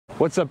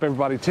What's up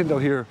everybody, Tindo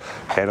here,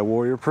 Hannah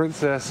Warrior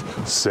Princess,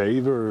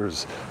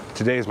 Savers.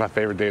 Today is my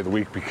favorite day of the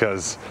week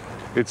because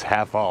it's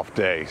half off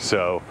day,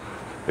 so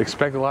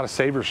expect a lot of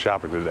Savers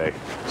shopping today.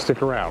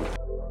 Stick around.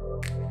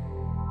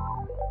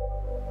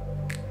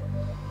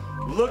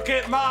 Look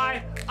at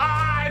my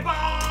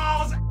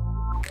eyeballs!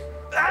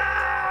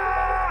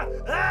 Ah!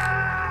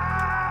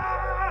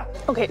 Ah!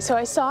 Okay, so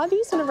I saw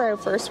these whenever I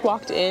first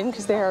walked in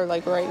because they are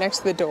like right next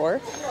to the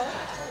door.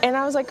 And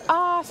I was like,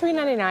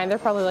 $3.99. They're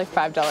probably like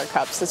 $5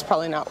 cups. It's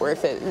probably not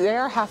worth it. They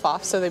are half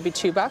off, so they'd be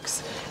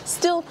 $2.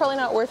 Still probably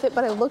not worth it,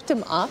 but I looked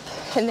them up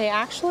and they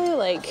actually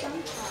like,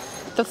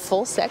 the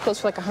full set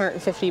goes for like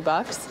 150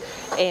 bucks.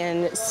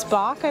 And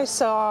Spock I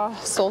saw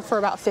sold for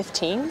about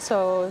 15,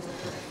 so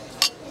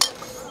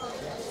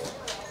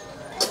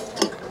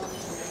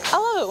I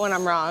love it when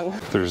I'm wrong.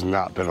 There's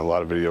not been a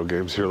lot of video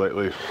games here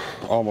lately,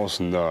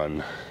 almost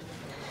none.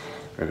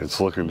 And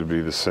it's looking to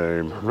be the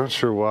same. I'm not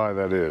sure why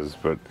that is,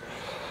 but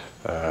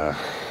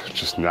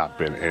just not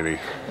been any.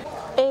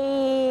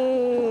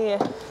 Hey,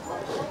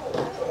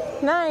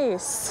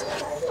 nice.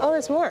 Oh,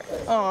 there's more.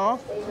 Aw,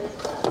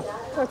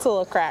 that's a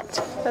little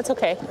cracked. That's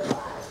okay.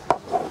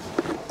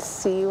 Let's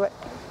see what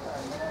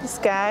this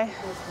guy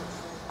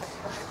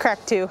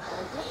cracked too,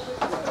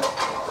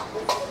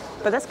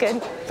 but that's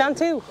good. Found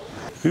two.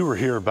 We were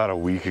here about a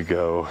week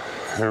ago.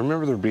 I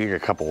remember there being a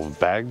couple of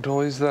bag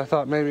toys that I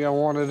thought maybe I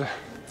wanted.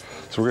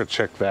 So we're gonna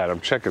check that. I'm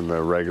checking the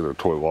regular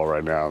toy wall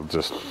right now.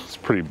 Just, it's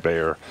pretty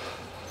bare.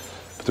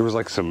 But there was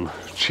like some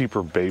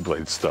cheaper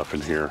Beyblade stuff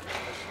in here.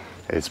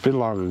 It's been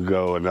long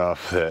ago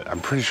enough that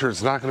I'm pretty sure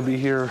it's not gonna be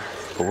here,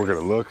 but we're gonna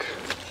look.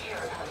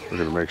 We're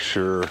gonna make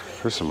sure.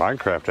 There's some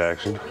Minecraft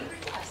action.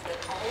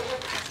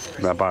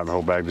 I'm not buying the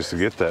whole bag just to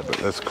get that, but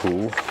that's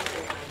cool.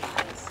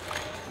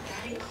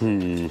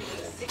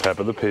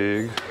 Peppa the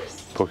Pig,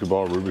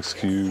 Pokeball, Rubik's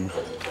Cube.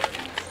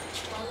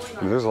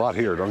 I mean, there's a lot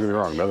here, don't get me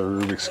wrong. Another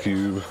Rubik's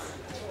Cube.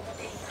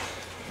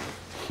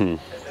 All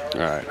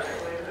right.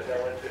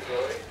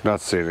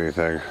 Not seeing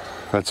anything.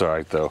 That's all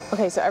right though.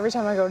 Okay, so every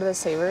time I go to the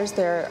Savers,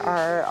 there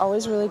are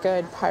always really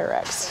good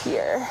Pyrex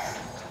here.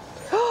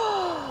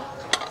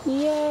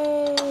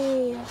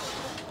 Yay!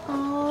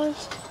 Oh,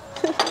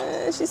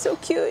 she's so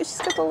cute. She's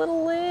got the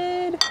little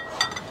lid.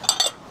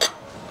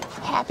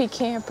 Happy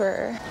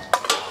camper.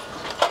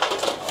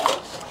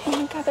 Oh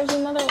my God, there's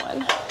another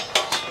one.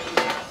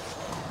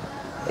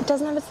 It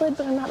doesn't have its lid,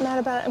 but I'm not mad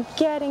about it. I'm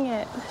getting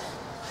it.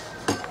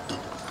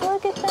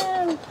 Look at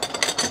them.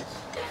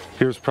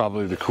 Here's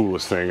probably the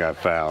coolest thing I've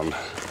found.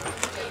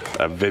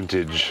 A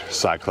vintage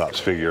Cyclops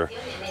figure.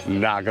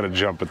 Not gonna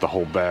jump at the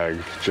whole bag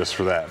just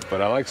for that,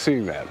 but I like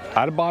seeing that.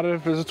 I'd have bought it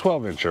if it was a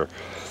 12-incher,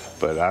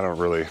 but I don't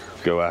really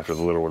go after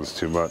the little ones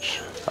too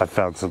much. I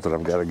found something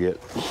I've gotta get.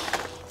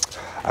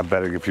 I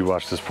bet if you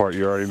watch this part,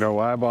 you already know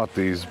why I bought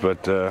these,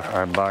 but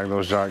I'm buying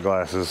those giant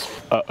glasses.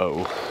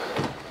 Uh-oh.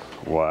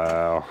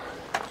 Wow.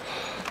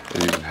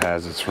 It even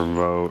has its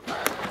remote.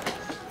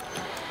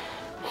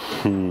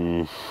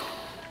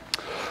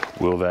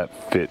 Will that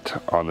fit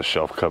on the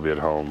shelf cubby at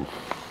home?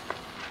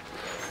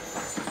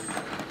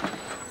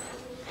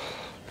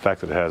 The fact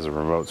that it has a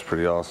remote is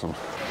pretty awesome.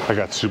 I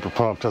got super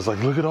pumped. I was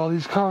like, look at all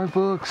these comic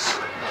books.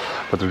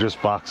 But they're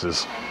just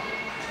boxes.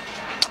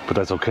 But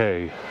that's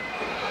okay,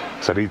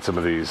 because I need some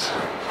of these.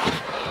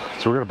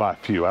 So we're gonna buy a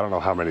few. I don't know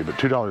how many, but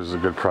 $2 is a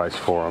good price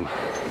for them.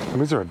 And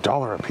these are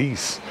 $1 a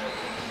piece.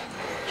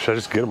 Should I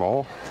just get them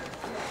all?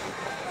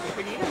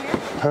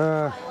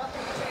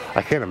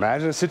 I can't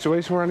imagine a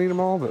situation where I need them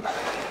all, but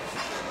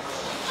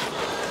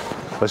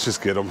let's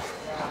just get them.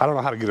 I don't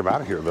know how to get them out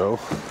of here though.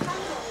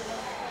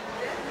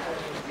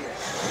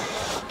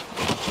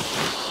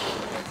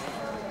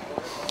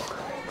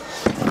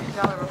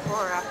 $1 before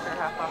or after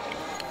half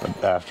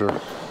off? After.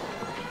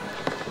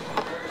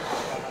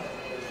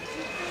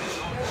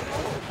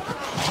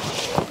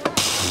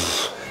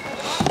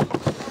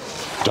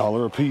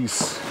 $1 a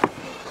piece.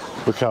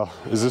 Look how,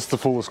 is this the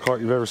fullest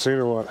cart you've ever seen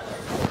or what?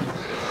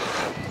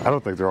 I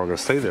don't think they're all gonna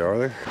stay there, are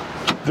they?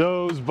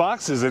 Those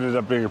boxes ended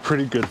up being a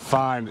pretty good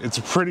find. It's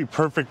a pretty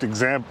perfect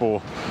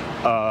example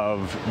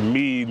of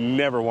me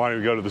never wanting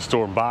to go to the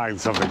store and buying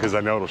something because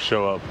I know it'll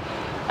show up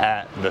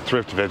at the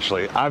thrift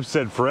eventually. I've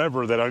said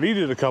forever that I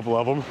needed a couple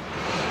of them,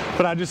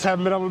 but I just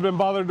haven't been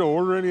bothered to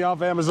order any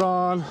off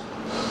Amazon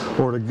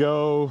or to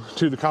go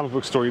to the comic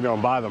book store,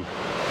 and buy them.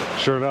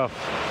 Sure enough,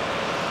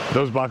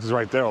 those boxes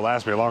right there will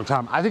last me a long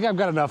time. I think I've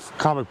got enough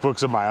comic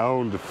books of my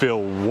own to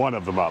fill one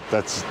of them up.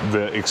 That's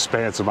the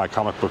expanse of my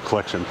comic book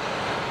collection.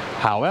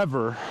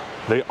 However,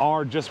 they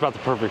are just about the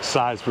perfect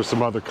size for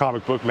some other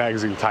comic book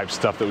magazine type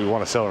stuff that we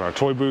want to sell in our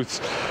toy booths,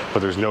 but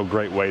there's no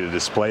great way to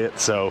display it.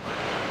 So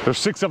there's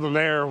 6 of them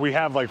there. We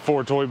have like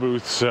 4 toy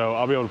booths, so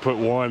I'll be able to put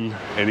one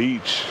in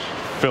each,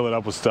 fill it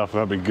up with stuff, and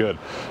that'll be good.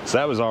 So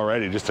that was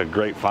already just a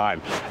great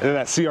find. And then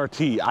that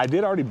CRT, I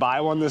did already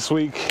buy one this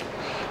week.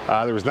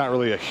 There was not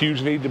really a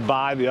huge need to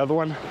buy the other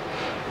one,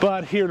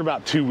 but here in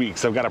about 2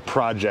 weeks, I've got a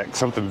project,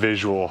 something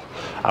visual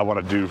I want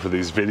to do for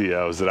these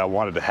videos that I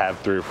wanted to have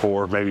 3 or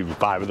 4, maybe even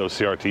 5 of those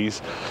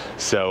CRTs.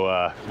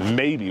 So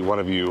maybe one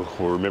of you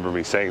will remember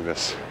me saying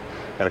this.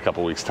 in a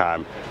couple weeks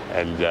time,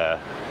 and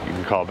you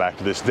can call back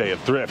to this day of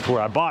thrift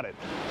where I bought it.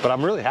 But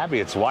I'm really happy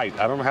it's white.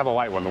 I don't have a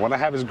white one. The one I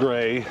have is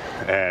gray,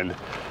 and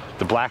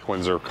the black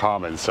ones are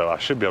common, so I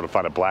should be able to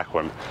find a black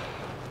one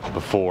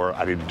before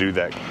I need to do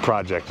that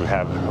project and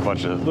have a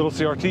bunch of little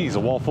CRTs, a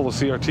wall full of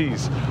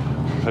CRTs.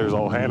 There's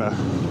old Hannah.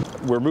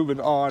 We're moving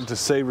on to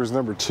Savers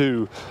number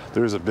 2.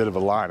 There's a bit of a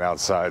line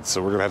outside,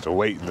 so we're gonna have to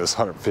wait in this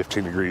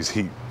 115 degrees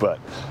heat, but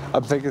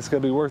I'm thinking it's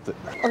gonna be worth it.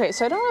 Okay,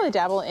 so I don't really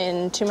dabble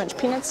in too much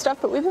peanut stuff,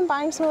 but we've been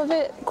buying some of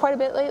it quite a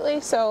bit lately,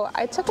 so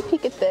I took a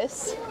peek at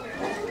this.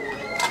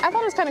 I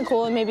thought it was kind of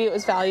cool and maybe it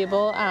was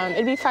valuable.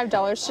 It'd be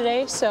 $5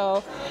 today,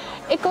 so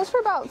it goes for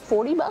about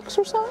 40 bucks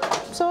or so.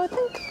 So I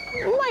think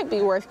it might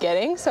be worth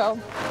getting, so.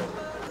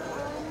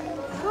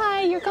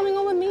 Hi, you're coming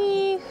home with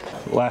me.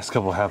 Last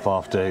couple half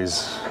off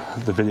days,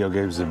 the video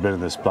games that have been in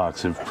this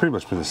box have pretty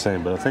much been the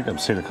same, but I think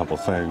I've seen a couple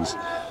things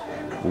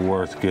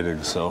worth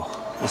getting, so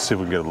let's see if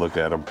we can get a look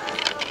at them.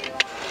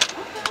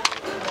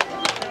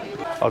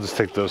 I'll just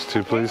take those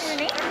two, please. What's your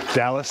name?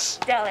 Dallas.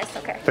 Dallas,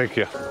 okay. Thank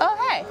you. Oh,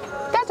 hey,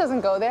 that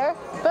doesn't go there,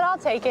 but I'll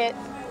take it.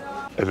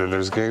 And then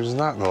there's games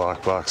not in the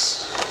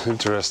lockbox.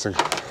 Interesting.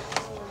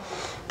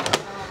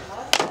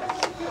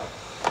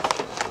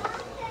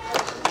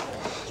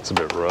 It's a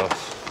bit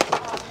rough.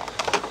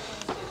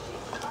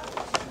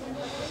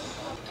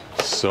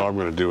 So I'm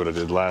gonna do what I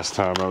did last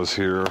time I was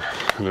here,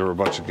 and there were a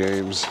bunch of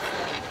games.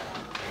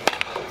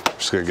 I'm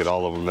just gonna get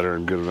all of them that are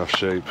in good enough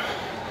shape.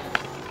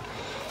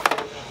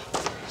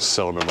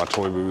 Sell them in my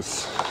toy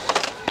booth.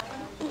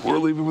 We're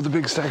leaving with a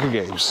big stack of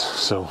games,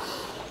 so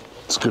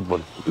it's a good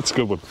one. It's a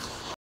good one.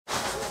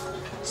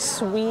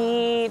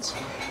 Sweet.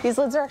 These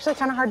lids are actually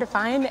kind of hard to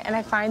find, and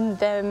I find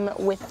them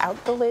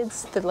without the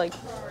lids, the like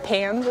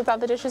pans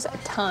without the dishes, a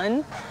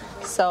ton.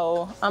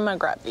 So I'm gonna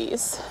grab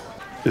these.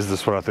 Is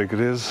this what I think it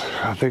is?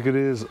 I think it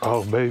is.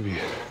 Oh, baby.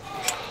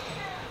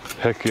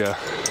 Heck yeah.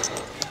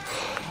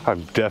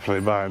 I'm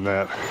definitely buying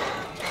that.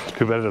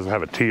 Too bad it doesn't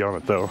have a T on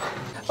it though.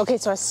 Okay,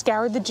 so I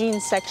scoured the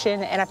jeans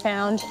section and I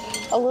found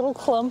a little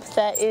clump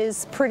that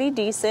is pretty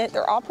decent.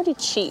 They're all pretty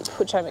cheap,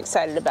 which I'm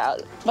excited about.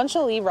 A bunch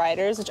of Lee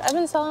Riders, which I've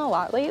been selling a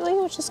lot lately,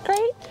 which is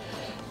great.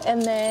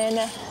 And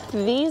then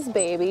these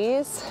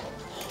babies,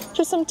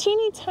 just some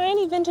teeny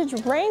tiny vintage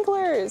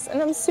Wranglers,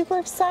 and I'm super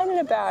excited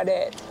about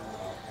it.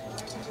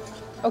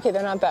 Okay,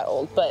 they're not that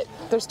old, but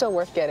they're still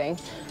worth getting.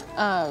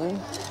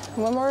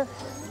 One more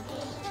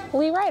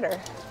Lee Rider.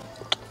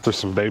 There's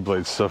some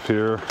Beyblade stuff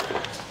here.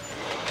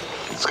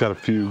 It's got a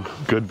few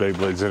good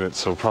Beyblades in it,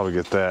 so we'll probably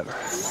get that.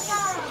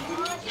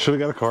 Should have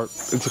got a cart.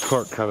 It's a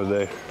cart kind of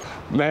day.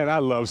 Man, I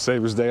love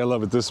Savers Day. I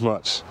love it this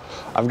much.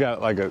 I've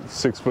got like a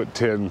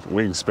 6'10"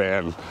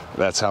 wingspan.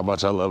 That's how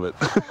much I love it.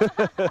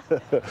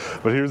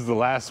 But here's the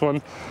last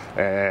one,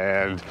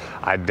 and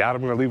I doubt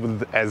I'm gonna leave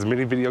with as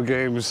many video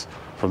games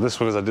from this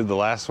one as I did the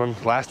last one.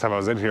 Last time I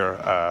was in here,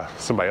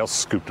 somebody else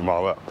scooped them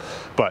all up.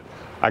 But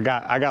I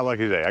got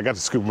lucky today. I got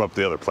to scoop them up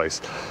the other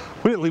place.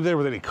 We didn't leave there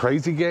with any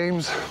crazy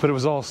games, but it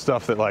was all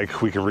stuff that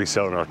like we can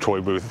resell in our toy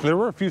booth. There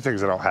were a few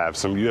things I don't have,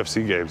 some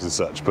UFC games and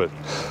such, but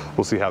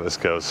we'll see how this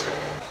goes.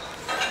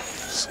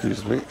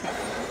 Excuse me.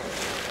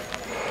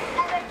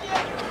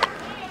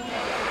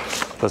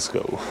 Let's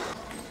go.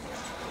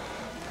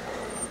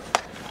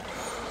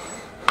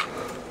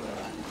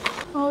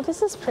 Oh,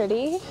 this is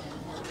pretty.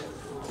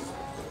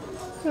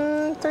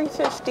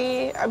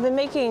 $3.50. I've been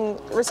making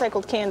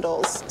recycled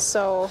candles,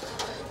 so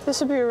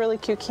this would be a really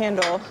cute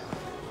candle.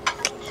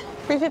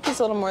 $3.50 is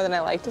a little more than I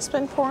like to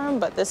spend for them,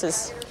 but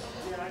that's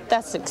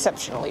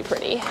exceptionally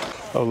pretty.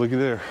 Oh, looky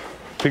there,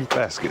 pink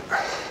basket.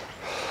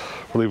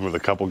 We're leaving with a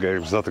couple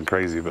games, nothing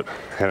crazy, but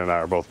Hannah and I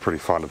are both pretty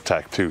fond of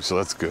TAC too, so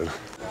that's good.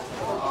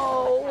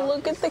 Oh,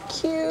 look at the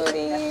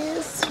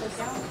cuties.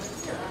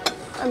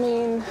 I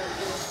mean,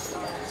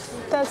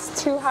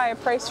 that's too high a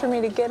price for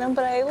me to get them,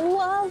 but I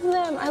love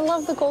them. I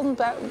love the golden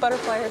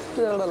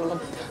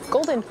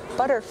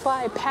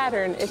butterfly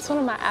pattern. It's one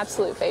of my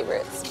absolute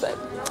favorites, but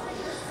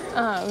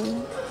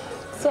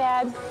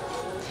sad.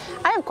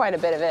 I have quite a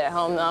bit of it at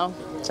home though,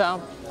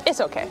 so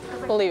it's okay.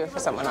 We'll leave it for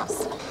someone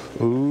else.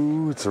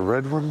 Ooh, it's a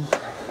red one.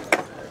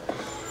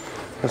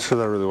 Not sure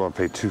that I really want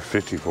to pay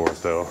 $2.50 for it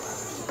though.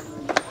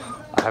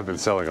 I have been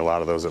selling a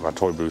lot of those at my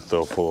toy booth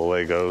though, full of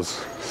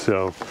Legos,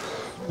 so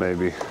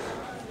maybe.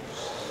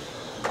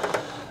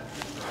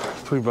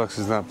 $3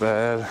 is not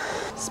bad.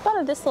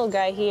 Spotted this little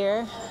guy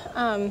here.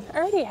 I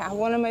already have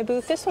one in my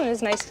booth. This one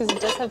is nice because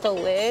it does have the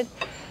lid.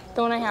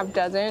 The one I have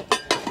doesn't.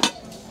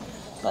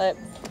 But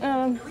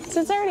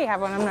since I already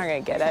have one, I'm not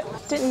gonna get it.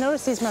 Didn't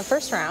notice these my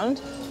first round.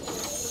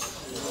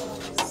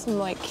 Some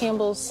like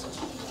Campbell's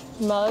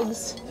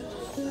mugs.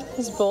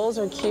 These bowls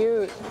are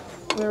cute.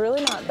 They're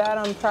really not bad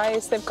on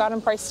price. They've got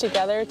them priced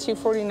together,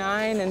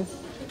 $2.49 and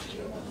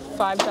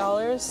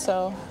 $5,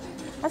 so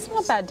that's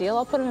not a bad deal.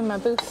 I'll put them in my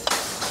booth.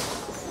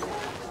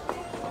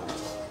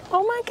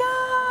 Oh my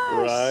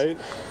gosh! Right?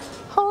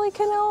 Holy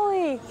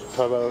cannoli!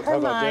 How about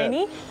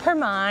Hermione,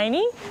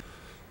 Hermione.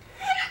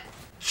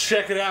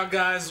 Check it out,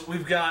 guys.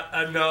 We've got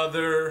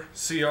another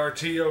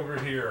CRT over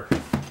here.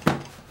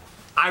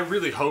 I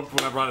really hoped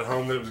when I brought it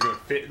home that it was going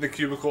to fit in the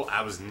cubicle.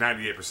 I was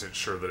 98%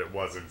 sure that it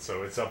wasn't,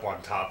 so it's up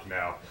on top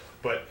now.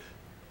 But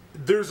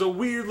there's a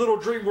weird little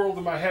dream world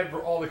in my head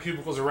where all the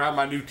cubicles around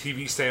my new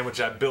TV stand, which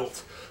I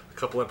built a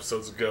couple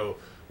episodes ago,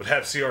 would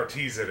have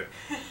CRTs in it.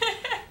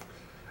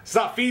 It's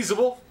not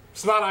feasible.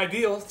 It's not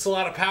ideal. It's a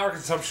lot of power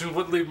consumption.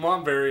 Wouldn't leave them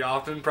on very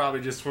often,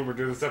 probably just when we're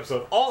doing this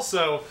episode.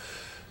 Also,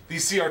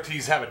 these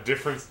CRTs have a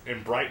difference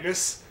in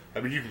brightness.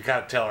 I mean, you can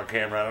kind of tell on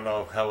camera. I don't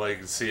know how well you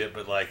can see it,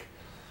 but like,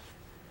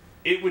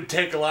 it would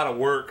take a lot of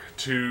work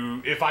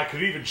to, if I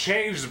could even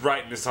change the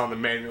brightness on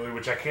them manually,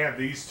 which I can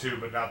these two,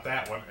 but not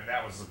that one, and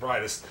that was the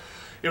brightest.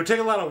 It would take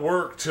a lot of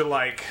work to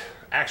like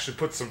actually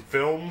put some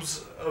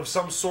films of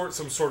some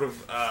sort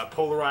of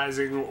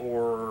polarizing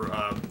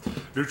or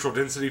neutral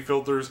density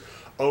filters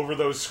over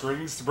those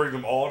screens to bring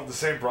them all to the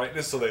same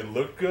brightness so they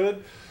look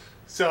good.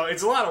 So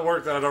it's a lot of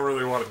work that I don't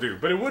really want to do,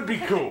 but it would be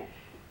cool.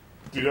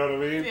 Do you know what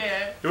I mean?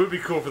 Yeah. It would be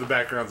cool for the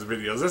backgrounds of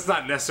videos. That's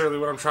not necessarily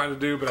what I'm trying to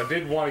do, but I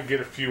did want to get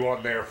a few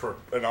on there for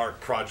an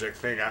art project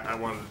thing I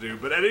wanted to do.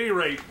 But at any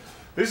rate,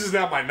 this is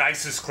now my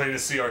nicest,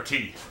 cleanest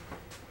CRT.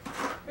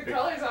 The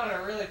colors on it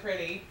are really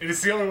pretty. And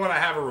it's the only one I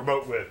have a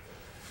remote with.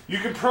 You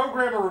can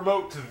program a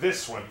remote to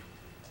this one,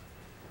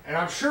 and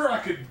I'm sure I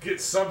could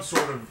get some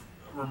sort of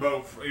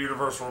remote, a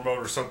universal remote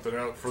or something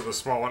else for the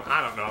small one.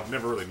 I don't know. I've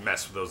never really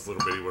messed with those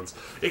little bitty ones.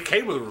 It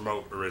came with a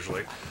remote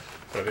originally,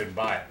 but I didn't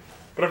buy it.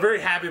 But I'm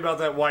very happy about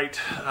that white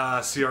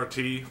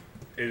CRT.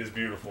 It is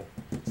beautiful.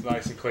 It's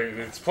nice and clean. And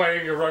it's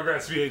playing a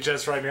Rugrats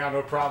VHS right now,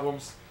 no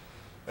problems.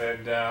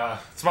 And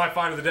it's my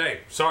find of the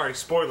day. Sorry,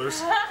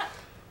 spoilers.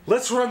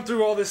 Let's run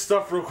through all this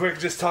stuff real quick.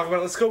 Just talk about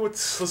it. Let's go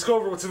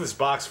over what's in this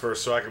box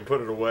first, so I can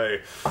put it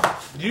away.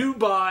 You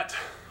bought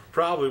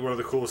probably one of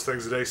the coolest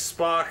things today,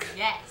 Spock.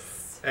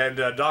 Yes. And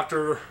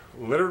Dr.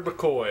 Leonard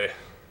McCoy.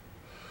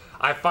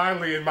 I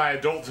finally, in my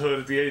adulthood,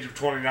 at the age of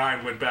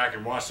 29, went back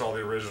and watched all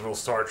the original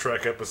Star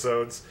Trek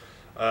episodes.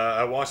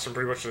 I watched them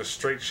pretty much in a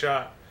straight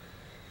shot.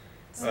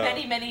 It's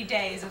many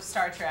days of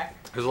Star Trek.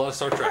 There's a lot of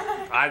Star Trek.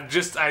 I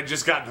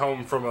just gotten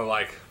home from a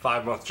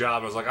 5-month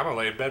job. I was like, I'm gonna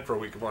lay in bed for a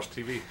week and watch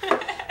TV.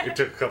 It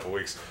took a couple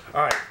weeks.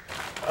 All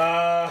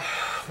right.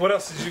 What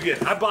else did you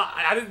get?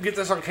 I didn't get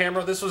this on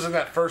camera. This was in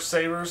that first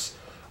Savers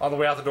on the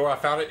way out the door. I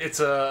found it. It's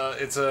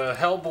a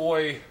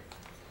Hellboy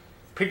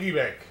piggy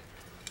bank.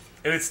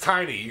 And it's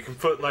tiny. You can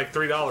put like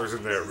 $3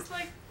 in there. It's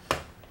like,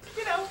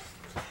 you know.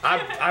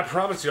 I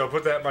promise you, I'll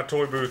put that in my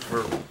toy booth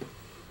for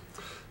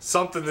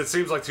something that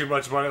seems like too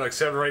much money, like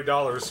 $7 or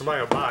 $8. Somebody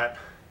will buy it.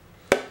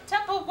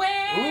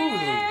 Tupperware. Ooh,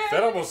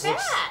 that almost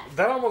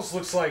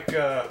looks like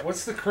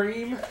what's the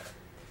cream?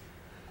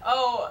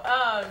 Oh,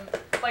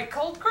 like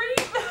cold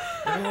cream.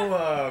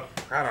 No,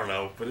 I don't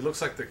know, but it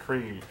looks like the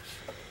cream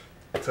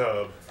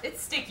tub.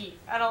 It's sticky.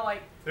 I don't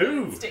like.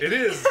 Ooh, sticky. it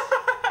is.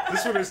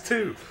 This one is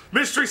too.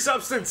 Mystery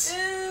substance.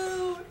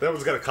 Ooh. That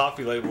one's got a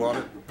coffee label on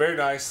it. Very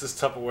nice. This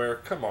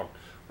Tupperware. Come on,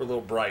 we're a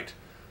little bright.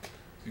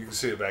 You can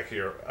see it back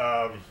here.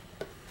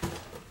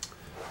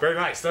 Very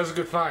nice. That was a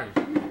good find.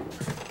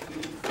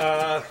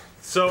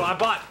 So I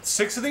bought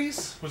 6 of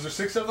these. Was there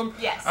 6 of them?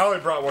 Yes. I only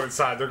brought one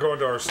inside. They're going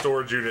to our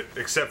storage unit,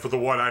 except for the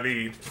one I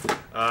need.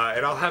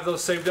 And I'll have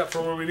those saved up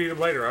for when we need them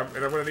later. And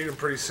I'm going to need them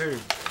pretty soon.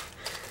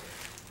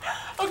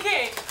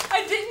 Okay,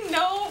 I didn't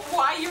know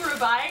why you were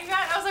buying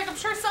that. I was like, I'm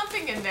sure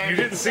something in there. You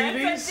didn't see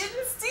these? I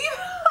didn't see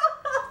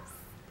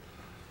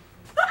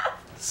them.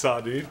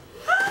 Saw, dude.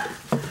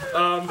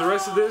 The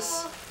rest of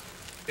this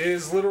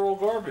is literal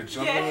garbage.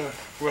 Hey.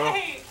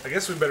 I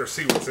guess we better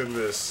see what's in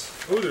this.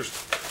 Oh, there's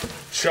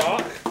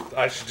chalk.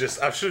 I should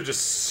have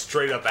just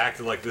straight up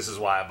acted like this is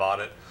why I bought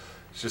it.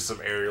 It's just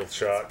some Arial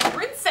chalk.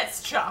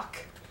 Princess chalk.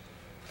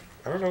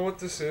 I don't know what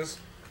this is.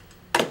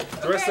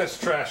 The rest of that's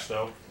trash,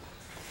 though.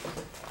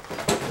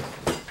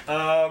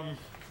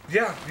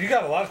 Yeah, you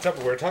got a lot of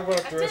Tupperware. Talk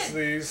about the rest of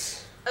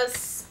these. A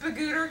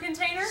spagooter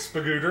container?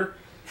 Spagooter.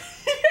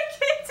 I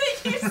can't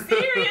take you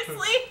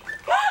seriously.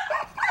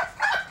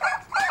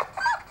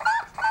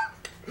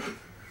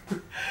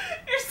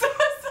 You're so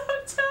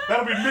tough.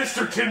 That'll be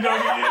Mr.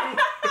 10W.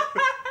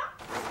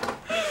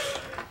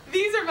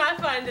 These are my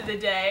find of the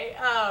day.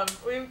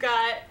 We've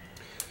got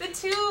the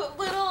 2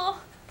 little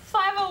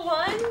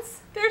 501s.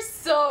 They're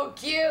so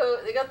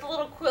cute. They got the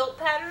little quilt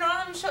pattern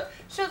on them.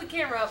 Show the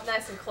camera up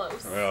nice and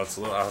close. Well,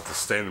 I'll have to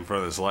stand in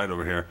front of this light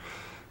over here.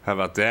 How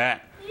about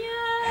that?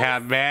 Yes. How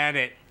about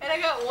it? And I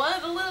got one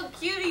of the little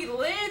cutie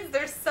lids.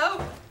 They're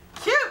so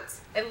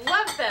cute. I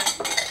love them.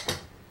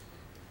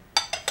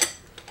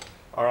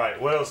 All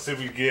right, what else did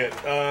we get?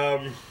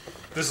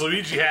 This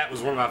Luigi hat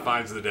was one of my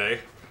finds of the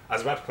day. I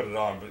was about to put it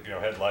on, but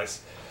head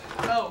lice.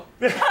 Oh.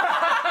 Good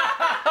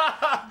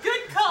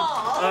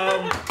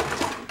call.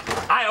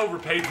 I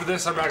overpaid for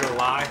this, I'm not gonna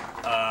lie.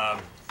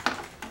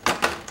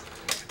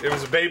 It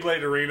was a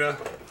Beyblade arena.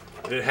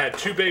 It had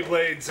 2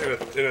 Beyblades and a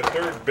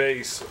 3rd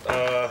base.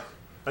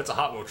 That's a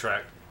Hot Wheel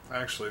track,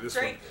 actually, this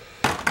Great.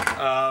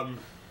 one.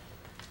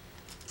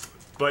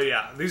 But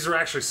yeah, these are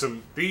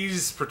actually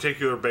these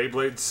particular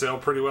Beyblades sell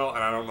pretty well,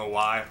 and I don't know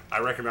why. I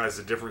recognize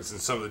the difference in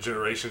some of the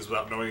generations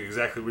without knowing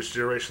exactly which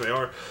generation they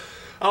are.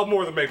 I'll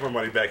more than make my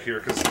money back here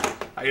because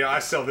I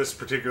sell this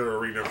particular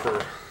arena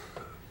for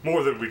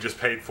more than we just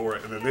paid for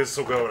it, and then this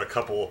will go in a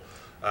couple.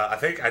 I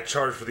think I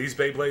charge for these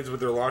Beyblades with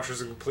their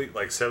launchers and complete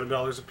like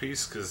 $7 a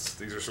piece because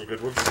these are some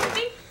good ones. So. I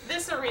think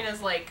this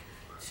arena's like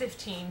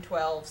 15,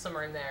 12,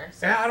 somewhere in there.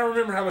 So. Yeah, I don't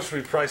remember how much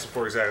we priced it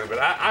for exactly, but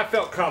I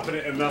felt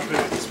confident enough in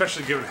it,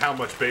 especially given how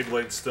much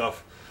Beyblade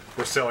stuff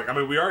we're selling. I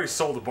mean, we already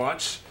sold a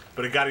bunch,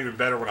 but it got even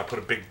better when I put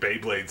a big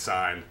Beyblade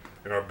sign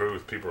in our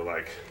booth. People are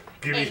like,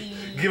 give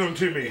them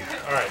to me.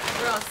 All right.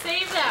 We're gonna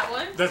save that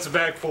one. That's a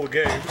bag full of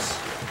games.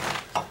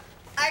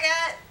 I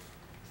got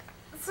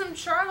some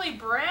Charlie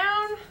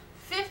Brown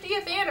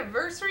 50th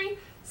anniversary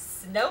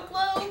snow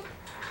globe.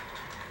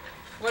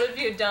 What have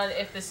you done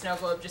if the snow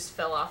globe just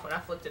fell off when I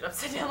flipped it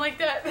upside down like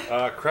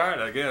that? Cried,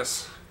 I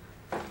guess.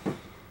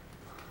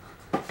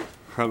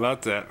 How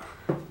about that?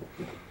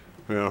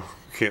 Well,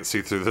 can't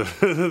see through the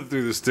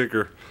through the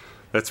sticker.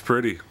 That's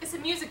pretty. It's a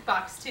music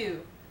box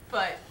too,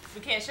 but we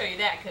can't show you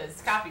that because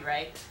it's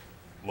copyright.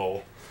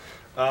 Lol.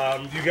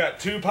 You got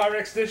 2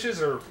 Pyrex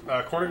dishes or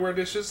Corningware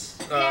dishes?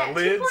 Yeah,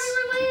 lids. 2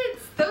 Corningware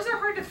lids. Those are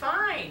hard to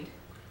find.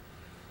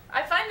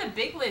 I find the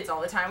big lids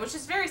all the time, which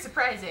is very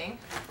surprising.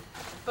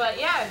 But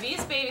yeah,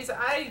 these babies,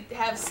 I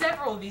have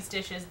several of these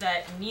dishes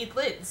that need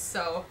lids,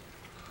 so.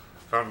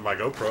 Found my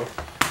GoPro.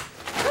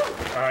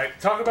 Alright,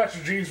 talk about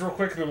your jeans real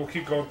quick and then we'll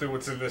keep going through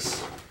what's in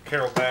this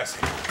Carol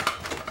basket.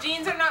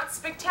 Jeans are not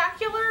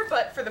spectacular,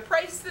 but for the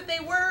price that they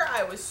were,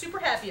 I was super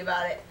happy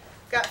about it.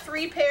 Got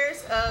 3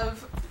 pairs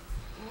of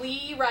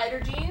Lee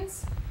Rider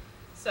jeans.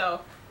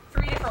 So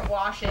 3 different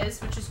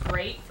washes, which is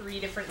great, 3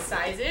 different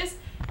sizes.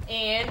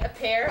 And a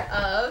pair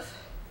of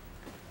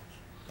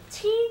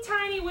teeny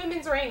tiny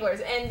women's Wranglers.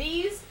 And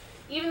these,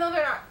 even though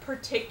they're not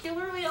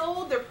particularly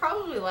old, they're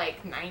probably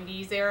like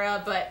 90s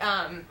era, but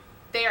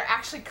they are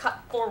actually cut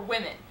for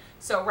women.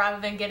 So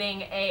rather than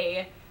getting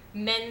a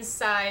men's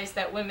size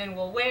that women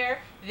will wear,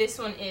 this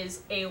one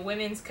is a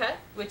women's cut,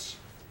 which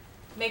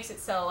makes it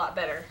sell a lot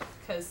better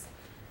because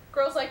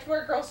girls like to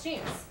wear girls'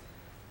 jeans,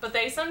 but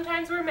they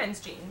sometimes wear men's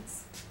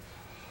jeans.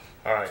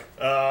 All right,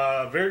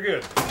 very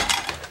good.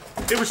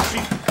 It was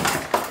cheap.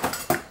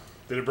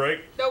 Did it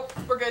break? Nope,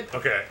 we're good.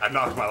 Okay, I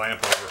knocked my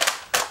lamp over.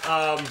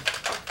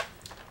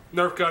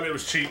 Nerf gun, it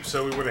was cheap,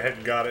 so we went ahead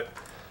and got it.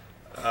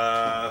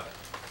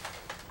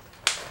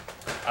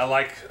 I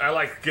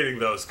like getting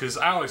those because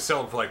I only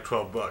sell them for like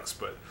 12 bucks,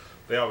 but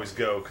they always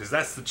go because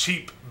that's the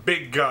cheap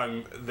big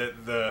gun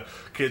that the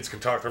kids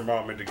can talk their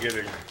mom into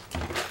getting.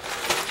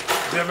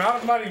 The amount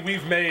of money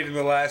we've made in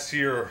the last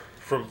year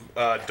from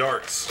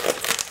darts,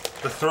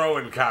 the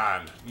throwing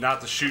kind,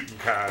 not the shooting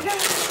kind.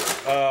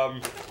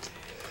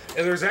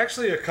 And there's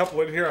actually a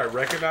couple in here I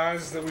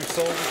recognize that we've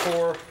sold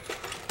before.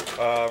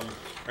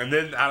 And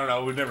then, I don't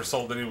know, we've never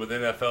sold any with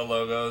NFL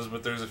logos,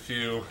 but there's a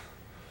few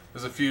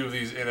of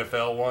these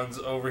NFL ones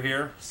over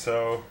here.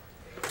 So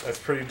that's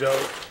pretty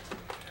dope.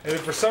 And then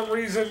for some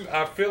reason,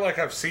 I feel like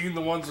I've seen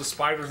the ones with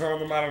spiders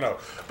on them. I don't know.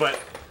 But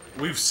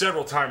we've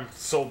several times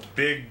sold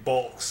big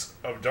bulks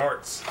of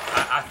darts.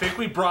 I think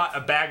we brought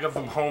a bag of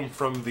them home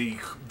from the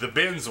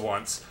bins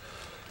once.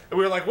 And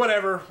we were like,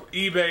 whatever,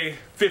 eBay,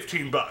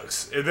 15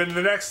 bucks. And then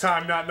the next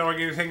time, not knowing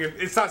anything, and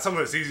it's not something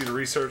that's easy to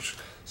research.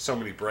 So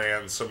many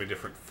brands, so many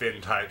different fin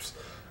types.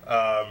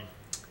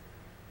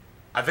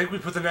 I think we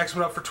put the next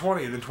one up for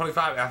 20 and then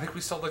 25. And I think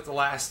we sold like the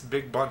last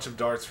big bunch of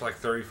darts for like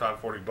 35,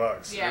 40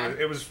 bucks. Yeah.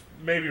 It was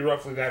maybe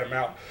roughly that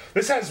amount.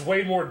 This has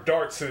way more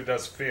darts than it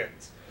does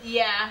fins.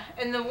 Yeah,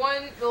 and the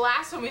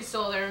last one we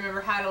sold, I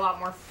remember, had a lot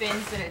more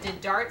fins than it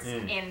did darts,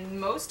 and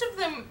most of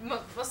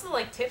the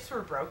like tips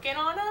were broken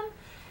on them,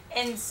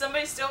 and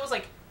somebody still was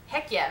like,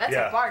 heck yeah, that's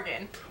a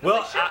bargain. Well,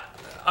 like, sure.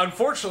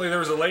 Unfortunately, there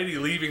was a lady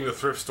leaving the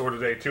thrift store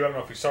today, too. I don't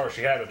know if you saw her.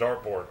 She had a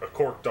dartboard, a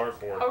cork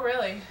dartboard. Oh,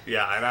 really?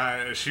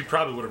 Yeah, and she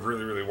probably would have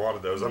really, really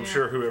wanted those. I'm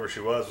sure whoever she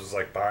was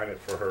like buying it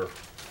for her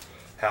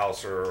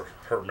house or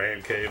her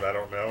man cave. I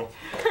don't know.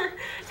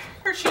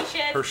 Her she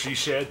shed. Her she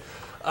shed.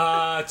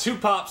 2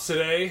 pops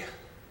today.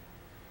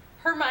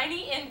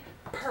 Hermione and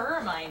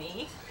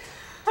Permione.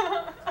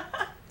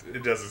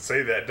 It doesn't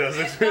say that, does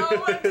it? No,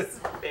 I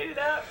just made it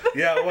up.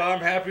 Yeah, well,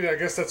 I'm happy. I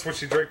guess that's when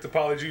she drank the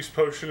polyjuice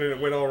potion and it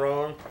went all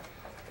wrong.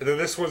 And then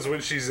this one's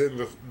when she's in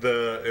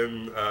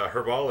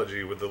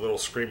herbology with the little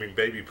screaming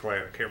baby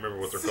plant. I can't remember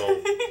what they're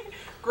called.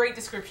 Great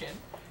description.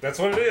 That's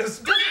what it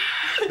is.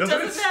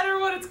 Doesn't matter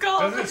what it's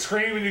called. Doesn't it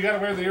scream when you gotta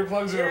wear the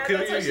earplugs and it'll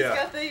kill you? She's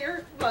got the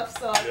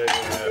earmuffs on.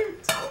 Yeah.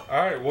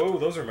 Alright, whoa,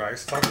 those are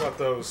nice. Talk about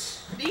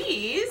those.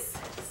 These,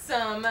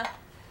 some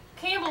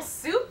Campbell's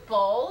soup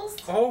bowls.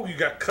 Oh, you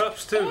got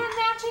cups too. And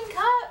matching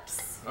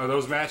cups. Are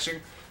those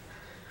matching?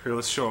 Here,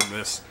 let's show them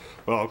this.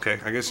 Well, okay,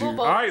 I guess you...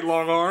 Well, Alright,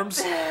 long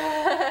arms.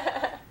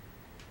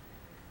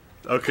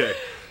 Okay,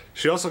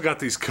 she also got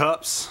these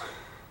cups.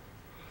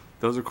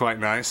 Those are quite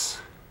nice.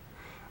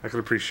 I can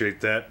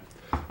appreciate that.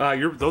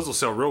 Those will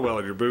sell real well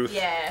in your booth.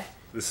 Yeah.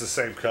 This is the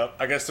same cup.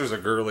 I guess there's a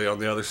girly on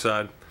the other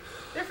side.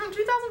 They're from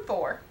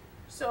 2004.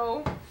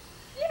 So,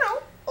 you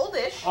know,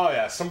 oldish. Oh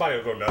yeah, somebody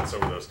will go nuts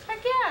over those.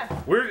 Heck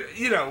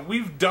yeah.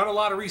 We've done a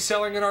lot of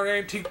reselling in our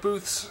antique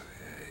booths.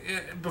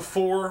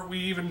 before we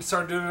even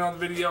started doing it on the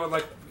video, and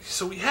like,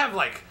 so we have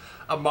like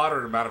a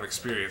moderate amount of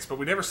experience, but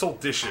we never sold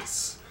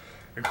dishes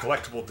and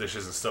collectible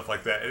dishes and stuff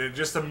like that. And it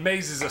just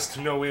amazes us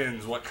to no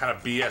ends what kind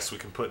of BS we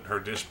can put in her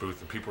dish booth,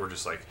 and people are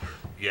just like,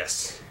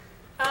 yes.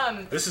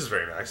 This is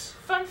very nice.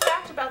 Fun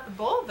fact about the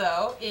bowl,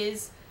 though,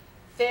 is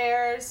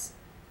this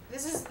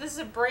is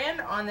a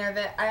brand on there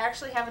that I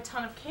actually have a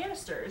ton of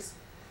canisters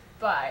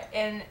by,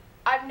 and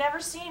I've never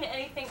seen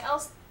anything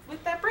else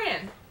with that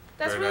brand.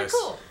 That's very really nice.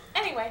 cool.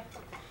 Anyway.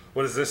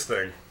 What is this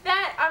thing?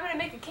 That I'm going to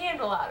make a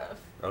candle out of.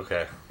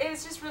 Okay.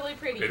 It's just really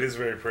pretty. It is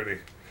very pretty.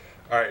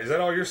 Alright, is that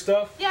all your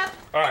stuff? Yep.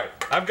 Alright,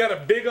 I've got a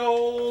big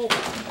old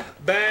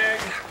bag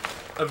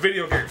of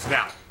video games.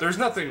 Now, there's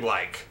nothing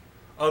like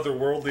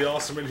otherworldly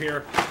awesome in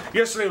here.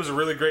 Yesterday was a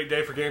really great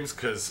day for games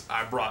because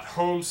I brought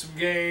home some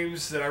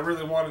games that I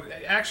really wanted.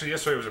 Actually,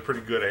 yesterday was a pretty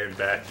good and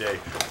bad day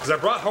because I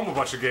brought home a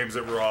bunch of games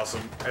that were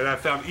awesome, and I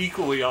found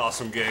equally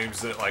awesome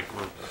games that like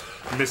were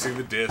missing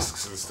the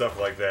discs and stuff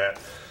like that.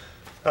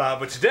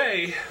 But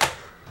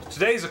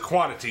today's a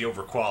quantity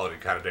over quality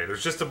kind of day.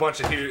 There's just a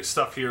bunch of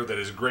stuff here that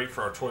is great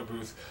for our toy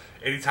booth.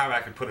 Anytime I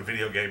can put a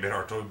video game in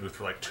our toy booth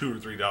for like $2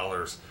 or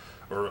 $3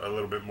 or a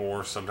little bit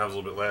more, sometimes a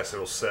little bit less,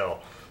 it'll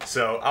sell.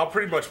 So I'll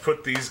pretty much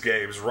put these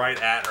games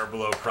right at or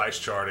below price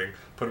charting,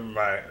 put them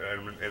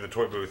in the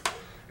toy booth,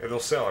 and they'll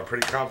sell. I'm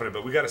pretty confident.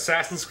 But we got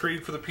Assassin's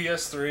Creed for the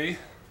PS3.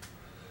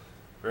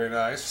 Very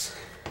nice.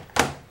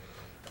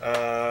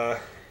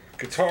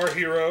 Guitar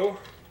Hero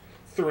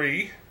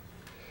 3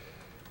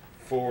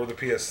 for the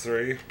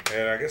PS3,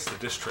 and I guess the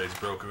disc tray's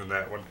broken in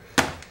that one.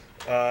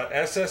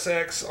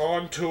 SSX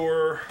On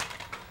Tour,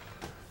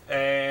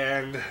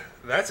 and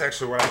that's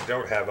actually one I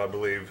don't have, I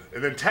believe.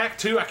 And then TAC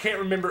 2, I can't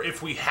remember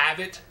if we have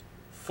it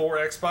for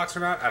Xbox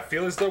or not. I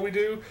feel as though we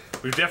do.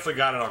 We've definitely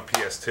got it on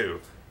PS2,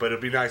 but it'd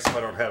be nice if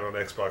I don't have it on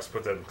Xbox,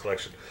 put that in the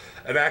collection.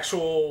 An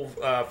actual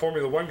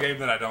Formula 1 game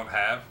that I don't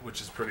have, which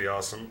is pretty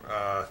awesome.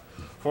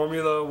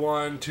 Formula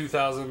 1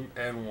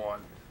 2001.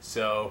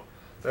 So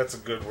that's a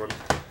good one.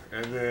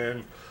 And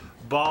then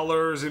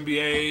Ballers,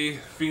 NBA,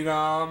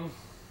 Phenom.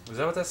 Is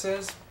that what that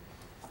says?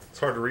 It's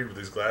hard to read with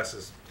these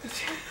glasses.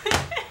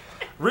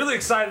 Really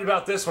excited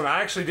about this one.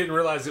 I actually didn't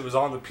realize it was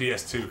on the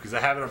PS2 because I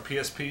have it on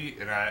PSP,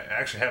 and I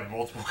actually have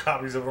multiple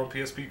copies of it on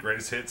PSP,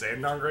 greatest hits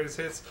and non-greatest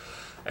hits.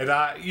 And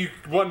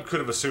one could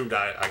have assumed,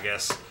 I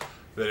guess,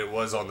 that it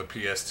was on the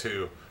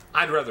PS2.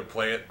 I'd rather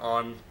play it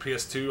on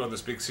PS2 on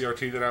this big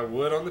CRT than I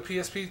would on the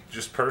PSP,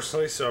 just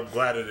personally, so I'm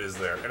glad it is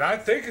there. And I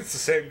think it's the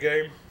same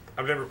game.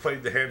 I've never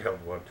played the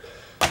handheld one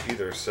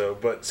either, so,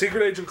 but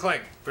Secret Agent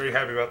Clank, very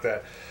happy about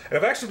that. And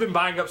I've actually been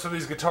buying up some of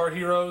these Guitar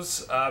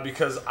Heroes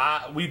because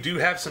we do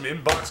have some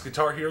in-box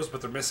Guitar Heroes,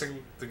 but they're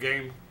missing the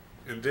game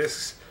in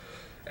discs.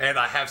 And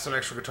I have some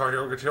extra Guitar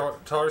Hero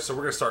guitars, so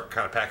we're going to start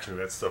kind of packaging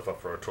that stuff up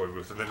for our toy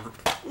booth. And then,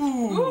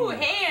 ooh,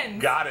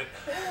 hands! Got it.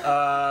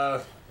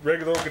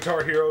 Regular old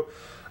Guitar Hero.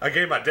 A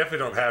game I definitely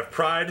don't have.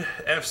 Pride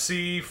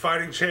FC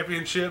Fighting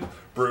Championship.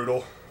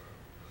 Brutal.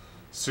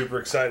 Super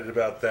excited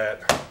about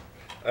that.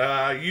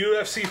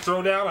 UFC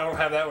Throwdown, I don't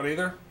have that one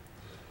either.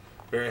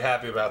 Very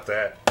happy about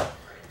that.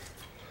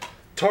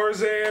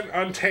 Tarzan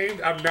Untamed,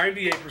 I'm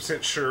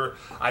 98% sure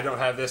I don't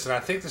have this, and I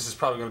think this is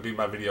probably going to be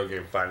my video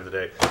game find of the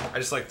day. I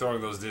just like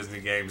throwing those Disney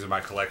games in my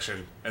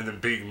collection and then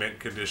being mint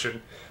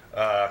condition.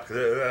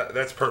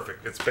 That's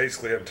perfect. It's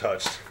basically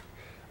untouched.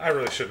 I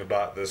really shouldn't have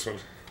bought this one,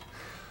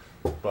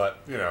 but,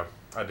 you know,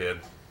 I did.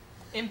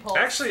 Impulse.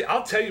 Actually,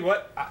 I'll tell you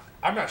what,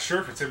 I'm not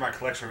sure if it's in my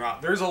collection or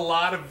not. There's a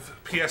lot of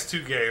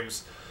PS2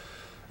 games.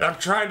 I'm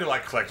trying to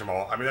like collect them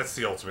all. I mean, that's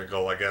the ultimate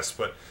goal, I guess.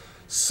 But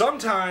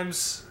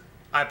sometimes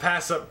I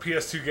pass up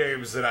PS2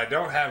 games that I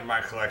don't have in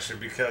my collection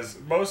because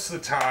most of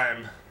the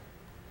time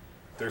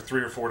they're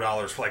 $3 or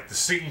 $4 for like the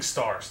Sing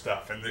Star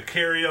stuff and the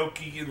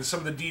karaoke and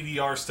some of the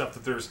DDR stuff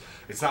that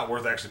it's not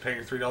worth actually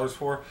paying $3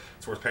 for.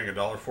 It's worth paying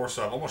 $1 for.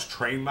 So I've almost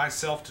trained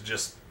myself to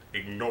just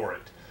ignore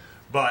it.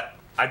 But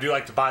I do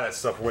like to buy that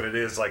stuff when it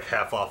is like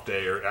half off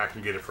day, or I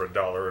can get it for $1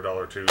 or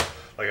 $1.02,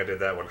 like I did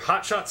that one.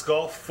 Hot Shots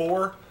Golf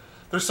 4.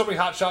 There's so many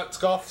Hot Shots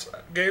Golf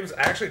games.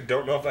 I actually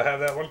don't know if I have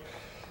that one.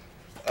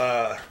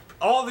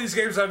 All these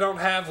games I don't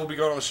have will be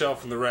going on the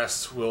shelf, and the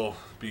rest will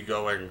be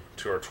going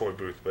to our toy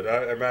booth. But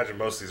I imagine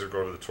most of these are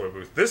going to the toy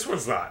booth. This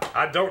one's not.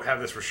 I don't have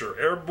this for sure.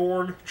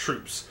 Airborne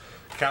Troops.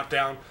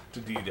 Countdown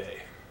to D-Day.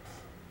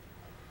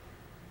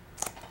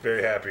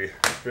 Very happy.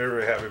 Very,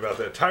 very happy about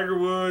that. Tiger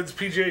Woods,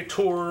 PGA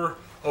Tour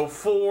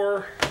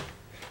 04.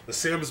 The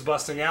Sims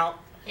busting out.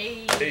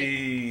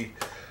 Hey.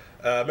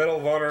 Medal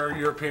of Honor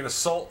European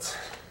Assault.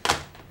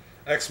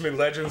 X-Men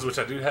Legends, which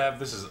I do have.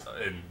 This is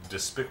in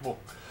despicable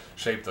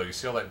shape, though. You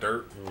see all that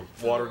dirt and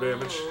water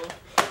damage?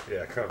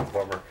 Yeah, kind of a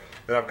bummer.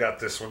 Then I've got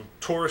this one,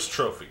 Tourist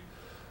Trophy.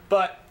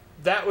 But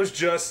that was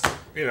just,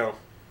 you know,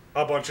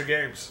 a bunch of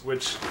games,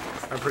 which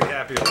I'm pretty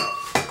happy about.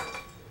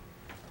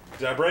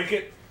 Did I break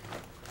it?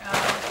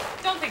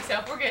 Don't think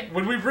so. We're good.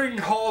 When we bring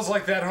hauls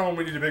like that home,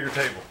 we need a bigger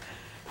table.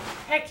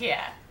 Heck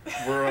yeah.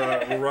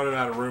 We're running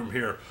out of room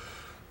here.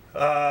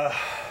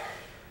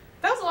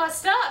 That was a lot of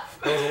stuff.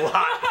 That was a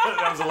lot.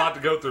 That was a lot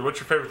to go through. What's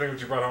your favorite thing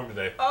that you brought home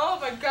today? Oh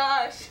my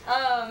gosh.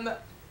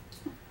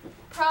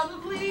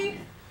 Probably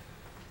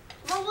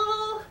my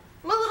little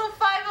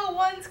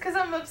 501s because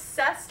I'm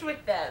obsessed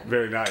with them.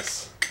 Very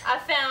nice. I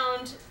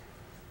found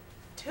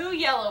 2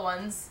 yellow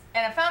ones,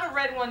 and I found a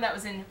red one that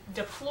was in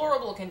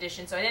deplorable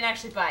condition, so I didn't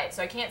actually buy it.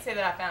 So I can't say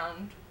that I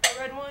found a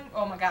red one.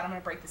 Oh my god, I'm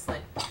gonna break this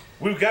lid.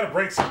 We've got to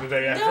break some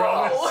today after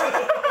all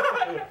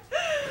this.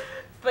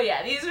 But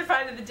yeah, these are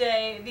find of the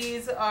day.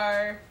 These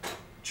are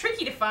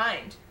tricky to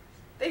find.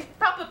 They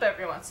pop up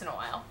every once in a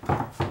while.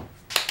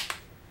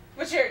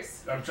 What's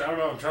yours? I don't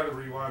know. I'm trying to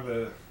rewind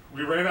the.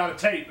 We ran out of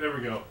tape. There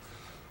we go.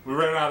 We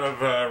ran out of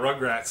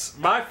Rugrats.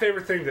 My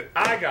favorite thing that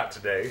I got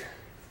today.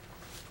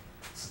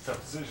 It's a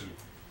tough decision.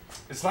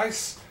 It's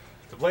nice.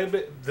 The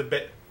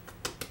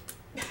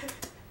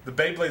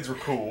Beyblades were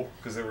cool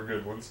because they were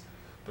good ones,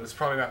 but it's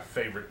probably not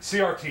favorite.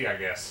 CRT, I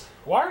guess.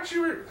 Why aren't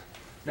you?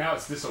 Now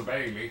it's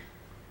disobeying me.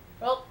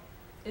 Well,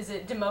 is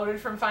it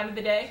demoted from find of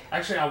the day?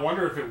 Actually, I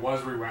wonder if it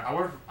was rewound. I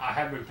wonder if I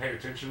haven't been paying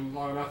attention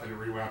long enough and it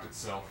rewound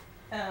itself.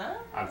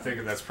 I'm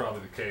thinking that's probably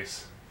the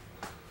case.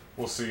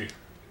 We'll see.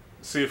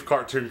 See if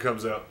cartoon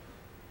comes up.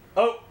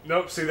 Oh,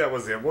 nope, see that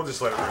was the end. We'll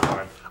just let it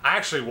rewind. I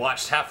actually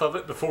watched half of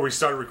it before we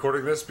started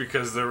recording this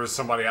because there was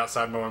somebody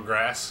outside mowing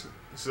grass.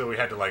 So we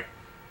had to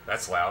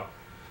that's loud.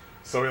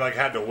 So we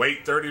had to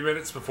wait 30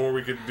 minutes before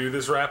we could do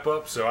this wrap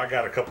up. So I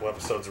got a couple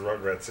episodes of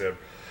Rugrats in.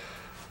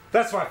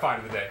 That's my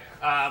find of the day.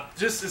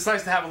 It's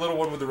nice to have a little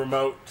one with the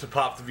remote to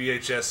pop the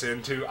VHS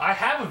into. I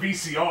have a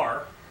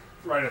VCR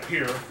right up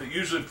here that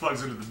usually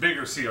plugs into the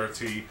bigger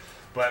CRT,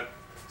 but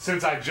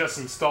since I just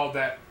installed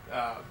that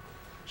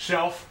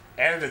shelf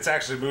and it's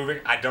actually moving,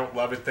 I don't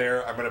love it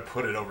there. I'm gonna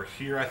put it over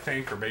here, I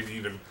think, or maybe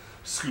even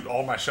scoot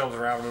all my shelves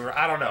around.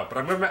 I don't know, but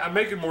I'm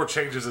making more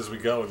changes as we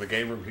go in the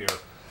game room here,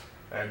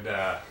 and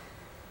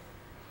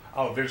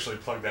I'll eventually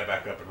plug that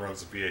back up and run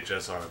some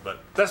VHS on it.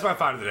 But that's my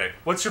find of the day.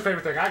 What's your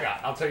favorite thing I got?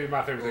 I'll tell you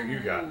my favorite thing you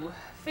got.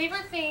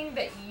 Favorite thing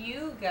that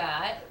you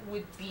got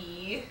would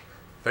be...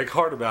 Think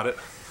hard about it.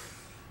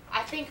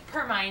 I think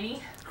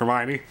Hermione.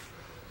 Hermione.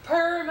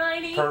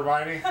 Hermione.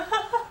 Hermione.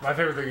 My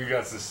favorite thing you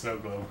got is this snow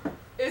globe.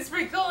 It's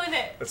pretty cool, isn't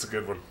it? That's a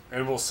good one.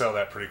 And we'll sell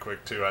that pretty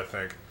quick too, I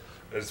think.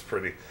 It's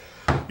pretty.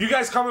 You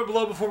guys comment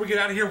below before we get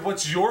out of here.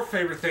 What's your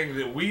favorite thing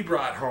that we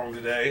brought home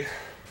today?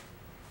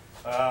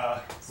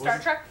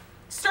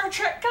 Star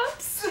Trek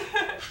cups.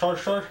 Star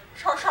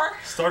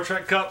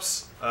Trek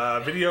cups.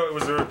 Video. It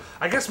was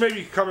I guess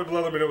maybe comment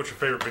below. Let me know what your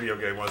favorite video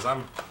game was.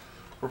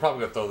 We're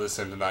probably gonna throw this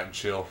in tonight and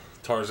chill.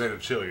 Tarzan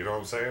and chill. You know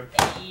what I'm saying?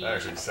 Hey. That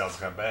actually sounds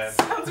kind of bad.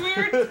 Sounds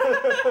weird.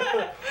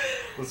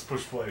 Let's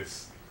push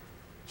plays.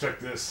 Check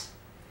this.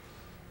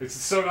 It's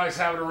so nice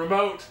having a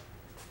remote.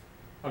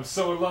 I'm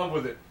so in love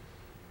with it.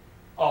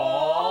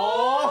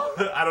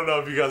 Aww. I don't know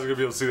if you guys are gonna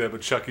be able to see that,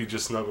 but Chucky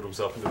just snuggled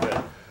himself into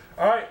bed.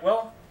 All right.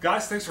 Well.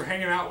 Guys, thanks for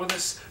hanging out with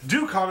us.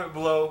 Do comment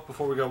below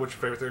before we go what your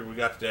favorite thing we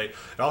got today.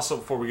 And also,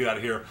 before we get out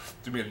of here,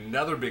 do me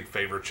another big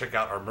favor. Check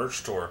out our merch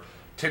store,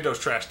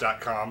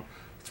 Tindo'sTrash.com.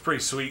 It's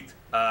pretty sweet.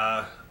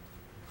 I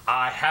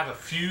have a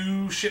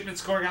few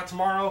shipments going out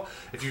tomorrow.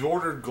 If you've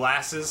ordered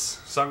glasses,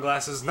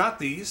 sunglasses, not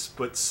these,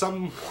 but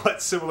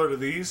somewhat similar to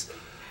these,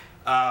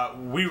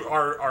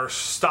 our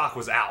stock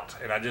was out,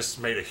 and I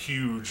just made a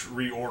huge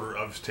reorder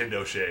of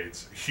Tindo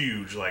shades.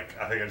 Huge, I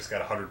think I just got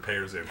 100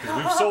 pairs in because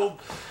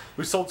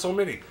we've sold so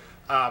many.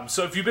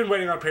 So if you've been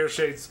waiting on a pair of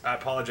shades, I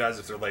apologize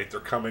if they're late. They're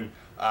coming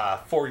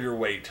for your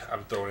wait.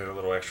 I'm throwing in a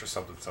little extra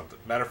something.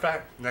 Matter of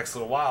fact, next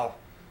little while,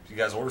 if you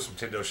guys order some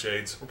Tindo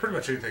shades or pretty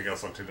much anything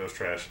else on Tindo's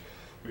Trash,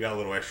 we got a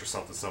little extra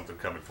something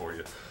coming for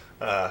you.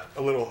 A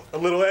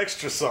little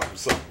extra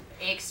something.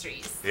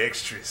 Extras. The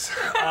extras.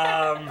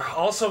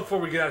 Also, before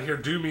we get out of here,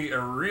 do me a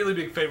really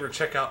big favor and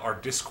check out our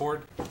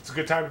Discord. It's a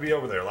good time to be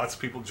over there. Lots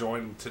of people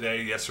joined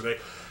today, yesterday.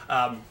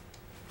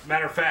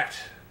 Matter of fact,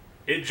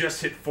 it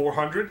just hit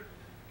 400,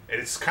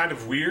 and it's kind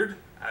of weird.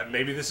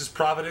 Maybe this is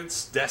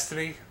Providence,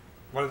 Destiny,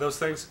 one of those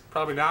things.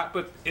 Probably not,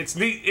 but it's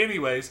neat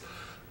anyways.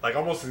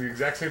 Almost at the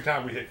exact same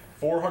time, we hit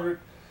 400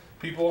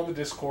 people on the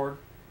Discord.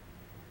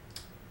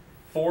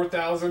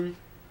 4,000.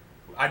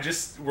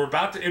 We're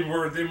about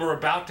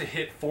to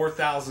hit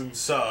 4,000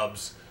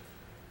 subs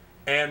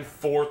and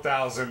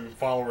 4,000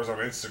 followers on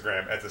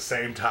Instagram at the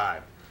same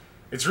time.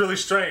 It's really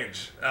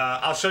strange.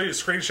 I'll show you a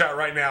screenshot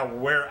right now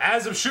where,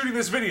 as of shooting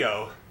this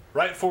video,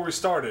 right before we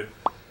started,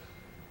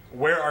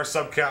 where our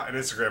sub count and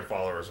Instagram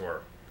followers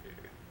were.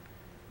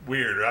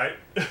 Weird, right?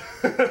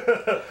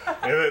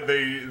 And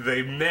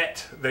they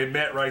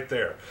met right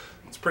there.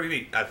 It's pretty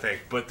neat, I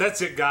think. But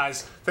that's it,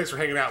 guys. Thanks for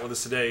hanging out with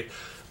us today.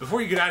 Before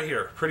you get out of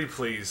here, pretty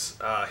please,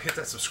 hit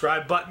that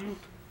subscribe button.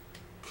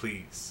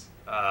 Please.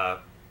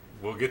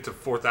 We'll get to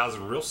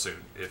 4,000 real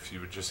soon if you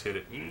would just hit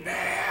it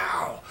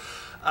now.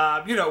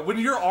 When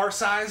you're our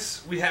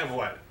size, we have,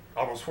 what,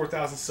 almost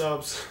 4,000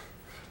 subs?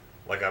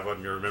 I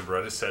wouldn't remember,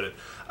 I just said it.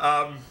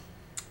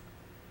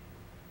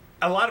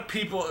 a lot of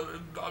people,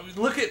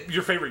 look at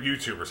your favorite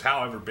YouTubers,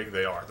 however big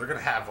they are. They're going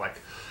to have like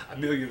 1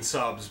 million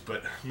subs,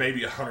 but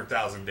maybe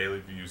 100,000 daily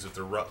views if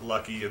they're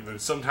lucky. And then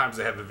sometimes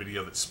they have a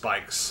video that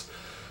spikes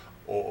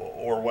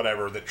or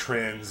whatever, that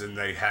trends, and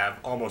they have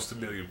almost 1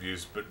 million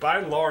views. But by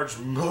and large,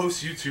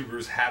 most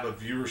YouTubers have a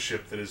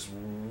viewership that is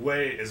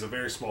a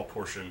very small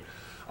portion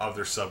of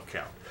their sub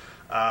count.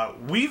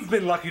 We've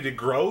been lucky to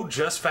grow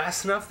just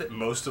fast enough that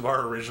most of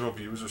our original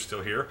viewers are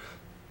still here.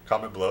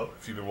 Comment below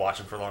if you've been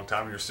watching for a long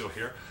time and you're still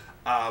here.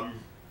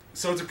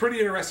 So it's a pretty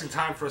interesting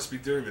time for us to be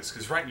doing this,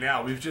 because right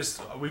now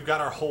we've got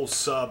our whole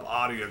sub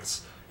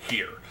audience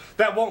here.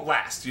 That won't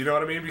last, you know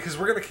what I mean? Because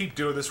we're going to keep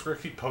doing this, we're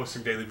going to keep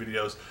posting daily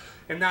videos,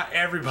 and not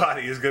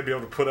everybody is going to be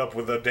able to put up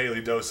with a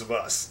daily dose of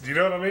us. Do you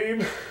know what I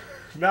mean?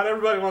 Not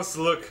everybody wants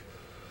to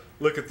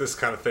look at this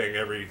kind of thing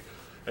every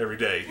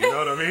day, you know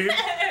what I mean?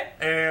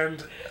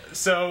 And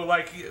so,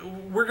 like,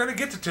 we're going to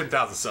get to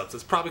 10,000 subs.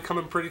 It's probably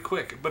coming pretty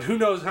quick, but who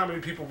knows how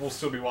many people will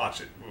still be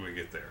watching when we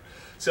get there.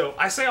 So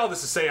I say all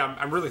this to say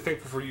I'm really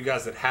thankful for you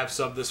guys that have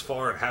subbed this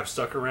far and have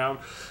stuck around,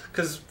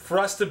 because for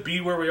us to be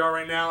where we are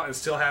right now and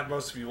still have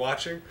most of you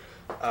watching,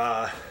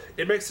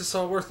 it makes this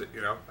all worth it,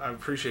 you know? I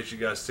appreciate you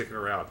guys sticking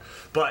around.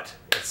 But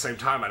at the same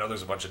time, I know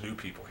there's a bunch of new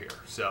people here,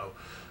 so,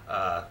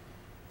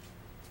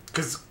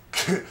 because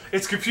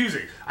it's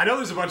confusing. I know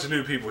there's a bunch of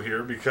new people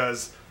here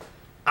because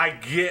I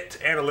get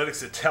analytics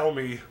that tell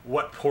me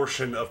what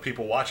portion of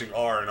people watching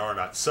are and are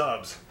not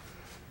subs.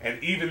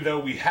 And even though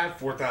we have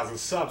 4,000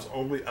 subs,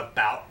 only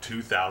about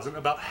 2,000,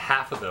 about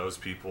half of those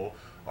people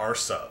are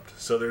subbed.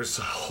 So there's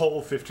a whole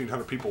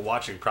 1,500 people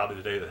watching probably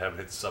today that haven't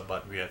hit the sub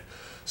button yet.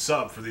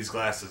 Sub for these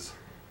glasses.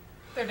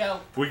 They're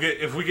dope.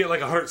 If we get like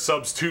 100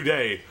 subs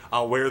today,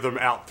 I'll wear them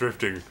out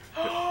thrifting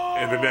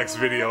in the next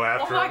video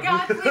after. Oh my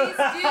God, please do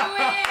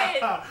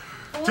it!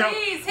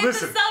 Please, hit the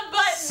sub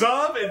button!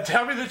 Sub and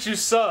tell me that you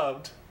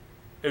subbed.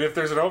 And if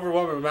there's an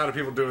overwhelming amount of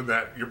people doing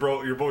that, your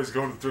boy's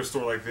going to the thrift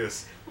store like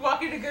this.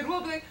 Walk into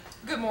Goodwill, be like,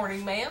 "Good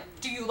morning, ma'am.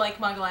 Do you like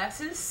my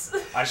glasses?"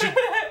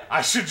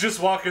 I should just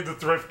walk in the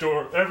thrift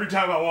store. Every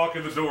time I walk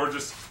in the door,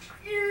 just,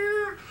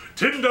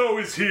 Tindo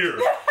is here.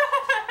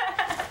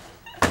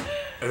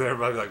 And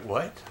everybody's like,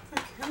 what?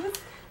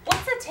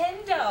 What's a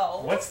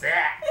Tendo? What's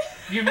that?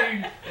 You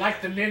mean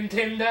like the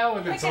Nintendo?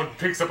 And then someone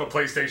picks up a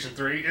PlayStation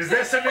 3. Is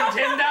this a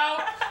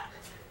Nintendo?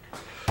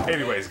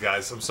 Anyways,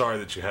 guys, I'm sorry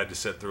that you had to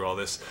sit through all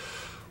this.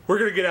 We're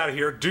going to get out of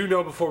here. Do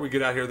know before we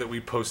get out here that we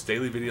post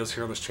daily videos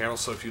here on this channel.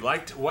 So if you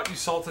liked what you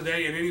saw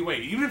today in any way,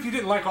 even if you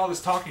didn't like all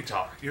this talky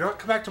talk, you know what?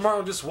 Come back tomorrow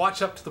and just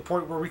watch up to the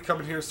point where we come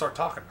in here and start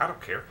talking. I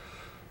don't care.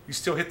 You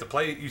still hit the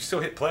play. You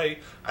still hit play.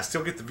 I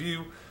still get the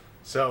view.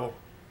 So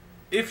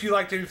if you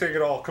liked anything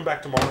at all, come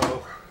back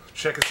tomorrow.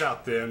 Check us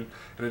out then.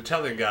 And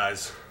until then,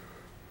 guys,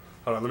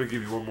 hold on, let me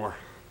give you one more.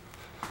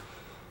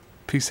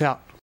 Peace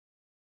out.